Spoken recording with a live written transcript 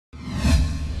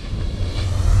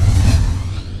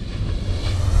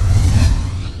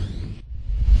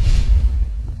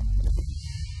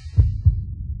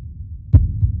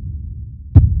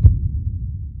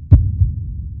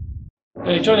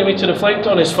Joining me to reflect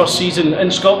on his first season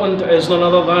in Scotland is none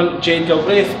other than Jade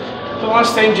Galbraith. For the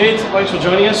last time, Jade, thanks for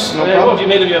joining us. No problem. What have you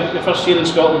made of your first year in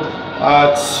Scotland?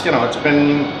 It's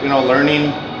been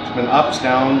learning. It's been ups,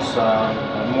 downs,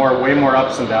 way more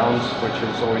ups than downs, which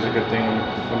is always a good thing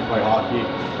when you play hockey.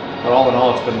 But all in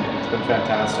all, it's been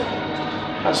fantastic.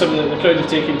 That's something that the crowd have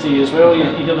taken to you as well. You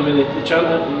hear the way they chant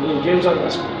in games.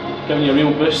 That's giving you a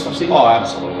real boost. I've seen. Oh,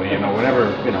 absolutely.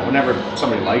 Whenever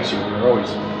somebody likes you, we're always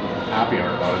happier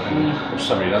about it than if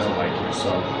somebody doesn't like you.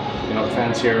 So, the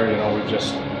fans here, we've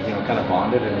just kind of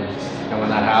bonded, and when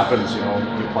that happens,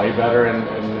 you play better, and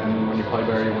when you play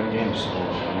better, you win games. So,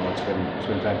 it's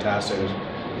been fantastic.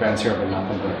 Fans here have been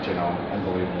nothing but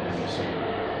unbelievable. So.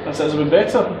 Has it been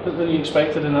better than you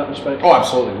expected in that respect? Oh,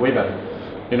 absolutely, way better.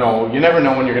 You never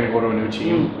know when you're going to go to a new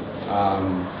team.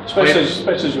 Especially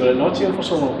as you were at Nottingham for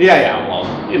so long. Yeah. Well,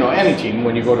 any team,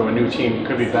 when you go to a new team,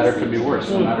 could be better, could be worse.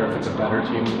 No matter if it's a better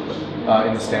team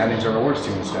in the standings or a worse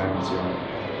team in the standings.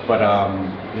 But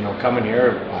coming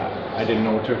here, I didn't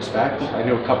know what to expect. I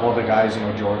knew a couple of the guys,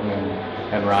 Jordan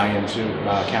and Ryan too,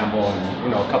 Campbell,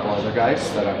 and a couple other guys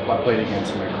that I played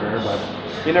against in my career. But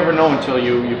you never know until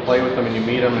you play with them and you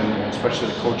meet them, and especially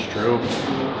the coach Drew.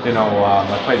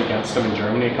 I played against him in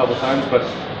Germany a couple times, but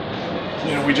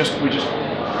we just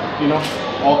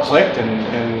all clicked,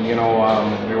 and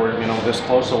we were this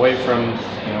close away from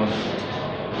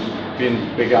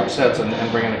being big upsets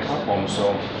and bringing a cup home.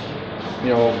 So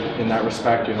in that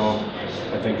respect,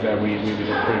 I think that we did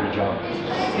a pretty good job.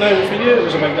 Now, for you, it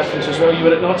was a big difference as well. You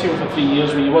were at Nottingham for 3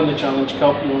 years, where you won the Challenge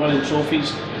Cup, you were winning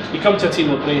trophies. You come to a team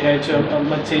like Braehead, a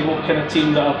mid-table kind of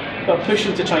team that are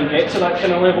pushing to try and get to that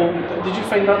kind of level. Did you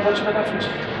find that much of a difference?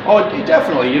 Oh,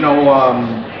 definitely.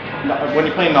 When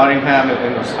you play Nottingham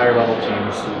and those higher level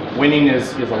teams, winning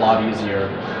is a lot easier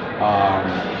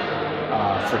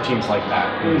for teams like that,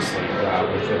 obviously,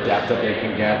 with the depth that they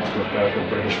can get, with the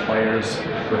British players,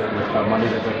 with the money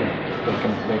that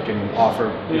they can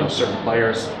offer certain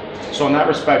players. So in that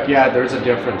respect, yeah, there's a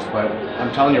difference. But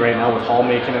I'm telling you right now, with Hull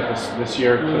making it this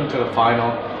year to the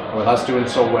final, with us doing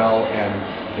so well, and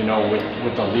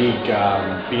with the league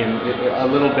being a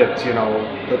little bit,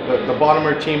 the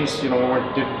bottomer teams,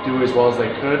 didn't do as well as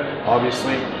they could,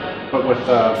 obviously. But with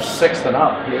 6th and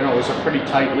up, it was a pretty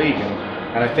tight league,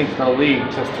 and I think the league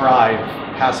to thrive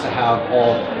has to have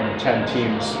all 10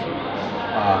 teams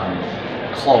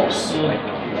close. Like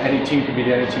any team can beat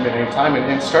any team at any time,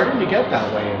 and it's starting to get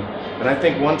that way. And I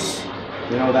think once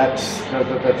that's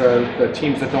the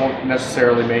teams that don't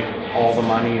necessarily make all the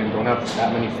money and don't have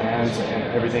that many fans and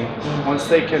everything, once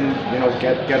they can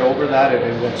get over that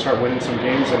and start winning some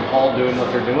games, and Hull doing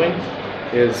what they're doing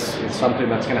is something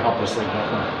that's going to help this league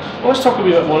definitely. Well, let's talk a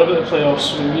wee bit more about the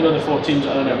playoffs. The 4 teams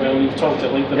that are in it well. You've talked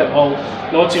at length about Hull,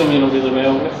 Nottingham, really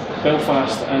well,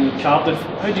 Belfast and Cardiff.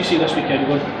 How do you see this weekend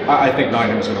going? I think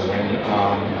Nottingham's going to win.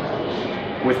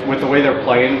 With the way they're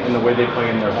playing and the way they play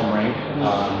in their home rink,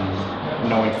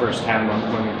 knowing firsthand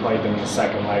when we played them in the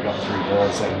second leg up 3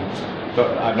 goals, and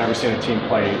I've never seen a team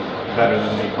play better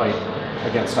than they played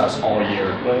against us all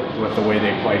year. With the way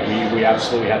they played, we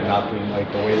absolutely had nothing. Like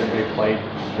the way that they played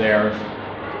there,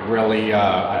 really,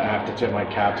 I have to tip my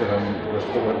cap to them with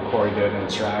what Corey did and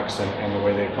Strax and the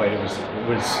way they played. It was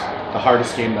the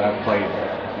hardest game that I've played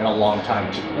in a long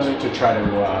time to try to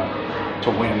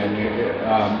win.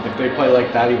 And if they play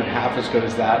like that, even half as good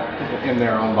as that in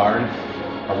their own barn,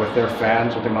 with their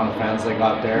fans, with the amount of fans they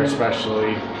got there,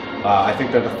 especially, I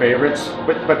think they're the favorites.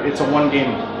 But it's a one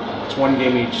game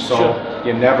each, so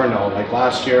you never know. Like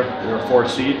last year, we were 4th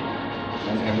seed,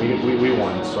 and we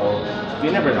won. So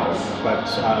you never know. But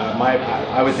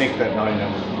I would think that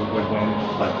Nottingham would win.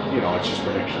 But it's just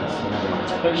predictions. You never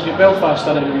know. Belfast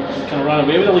kind of ran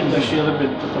away with the league this year.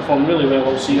 They've performed really well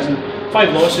all season.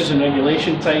 5 losses in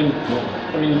regulation time.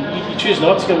 I mean, you choose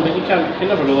Nottingham, but you can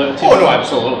never rule out a team. Oh no,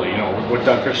 absolutely. What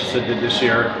Doug Christensen did this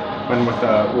year, when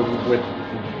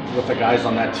with the guys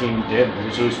on that team did,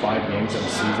 lose 5 games in a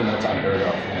season, that's unheard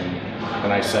of.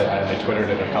 And I said, I twittered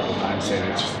it a couple times saying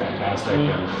it's just fantastic,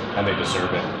 and they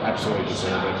deserve it, absolutely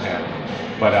deserve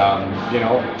it. But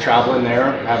traveling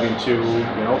there, having to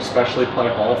especially play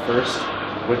Hull first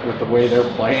with the way they're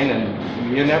playing,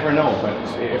 and you never know. But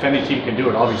if any team can do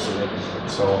it, obviously they can do it.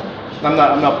 So I'm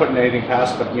not putting anything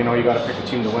past, but you got to pick a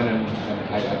team to win, and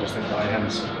I just think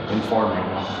Nottingham's in form right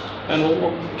now. And we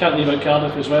can't leave out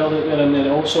Cardiff as well. They're in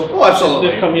there also. Oh,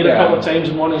 absolutely. They've come here a couple of times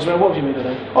and won as well. What have you made of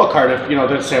them? Oh, Cardiff, they're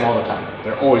the same all the time.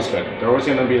 They're always good. They're always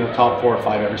going to be in the top 4 or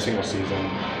 5 every single season.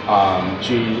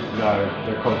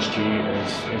 Their coach G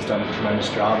has done a tremendous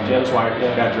job, and that's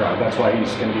why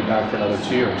he's going to be back for another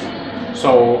 2 years.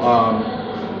 So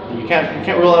you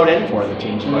can't rule out any four of the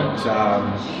teams, but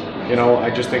you know, I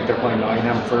just think they're playing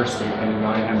Nottingham first, and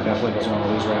Nottingham definitely doesn't want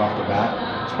to lose right off the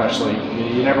bat. Especially,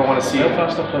 you never want to see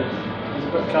Belfast they play. Is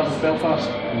it Cardiff Belfast?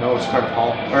 No, it's Cardiff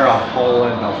Hull or Hull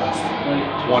and Belfast.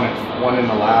 Right. One in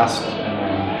the last, and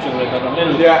then should have read that down.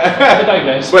 Anyway, yeah. I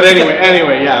digress. But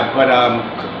anyway, yeah. But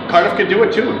Cardiff could do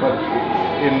it too. But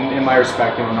in my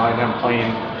respect, you know, Nottingham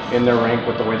playing in their rank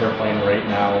with the way they're playing right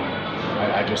now,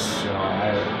 I just, you know,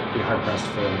 I'd be hard pressed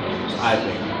to them. I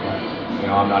think. But, you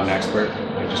know, I'm not an expert.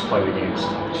 I just play the games.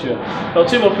 Sure. Well,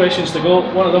 two more questions to go.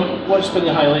 One of them, what's been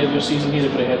the highlight of your season here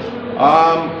at Braehead?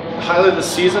 Highlight of the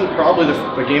season, probably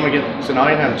the game against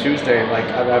Nottingham Tuesday. Like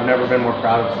I've never been more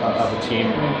proud of the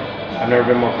team. I've never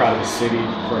been more proud of the city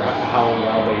for how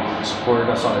well they supported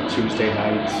us on a Tuesday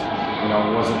night. You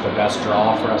know, it wasn't the best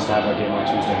draw for us to have a game on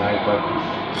Tuesday night, but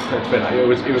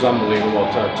it was unbelievable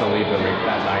to leave the rink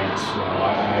that night. You know,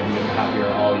 I've been happier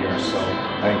all year, so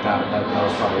I think that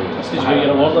was probably. Did you get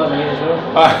an award that night as well?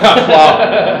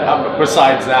 Well,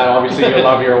 besides that, obviously you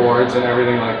love your awards and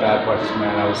everything like that, but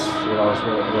man, I was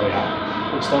really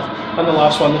happy. Good stuff. And the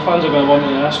last one, the fans are going to want me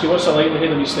to ask you, what's the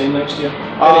likelihood of you staying next year?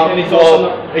 Any thoughts on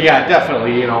that? Yeah,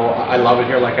 definitely. You know, I love it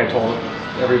here. Like I told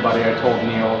everybody, I told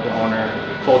Neil, the owner,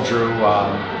 told Drew.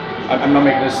 I'm not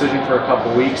making a decision for a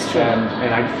couple of weeks, and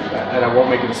I won't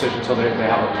make a decision until they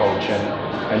have a coach.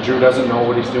 And Drew doesn't know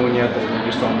what he's doing yet. They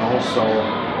just don't know. So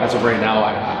as of right now,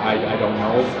 I don't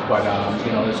know. But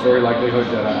you know, there's very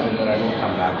likelihood that I will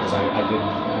come back because I did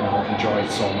enjoy it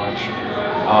so much.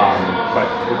 But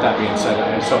with that being said,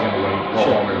 I'm still going to wait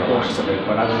longer the rest of it.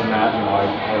 But other than that, you know,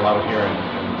 I love it here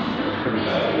and could be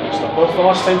better. Well, for the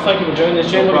last time, thank you for joining us,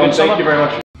 Jane. No problem. Thank you very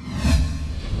much.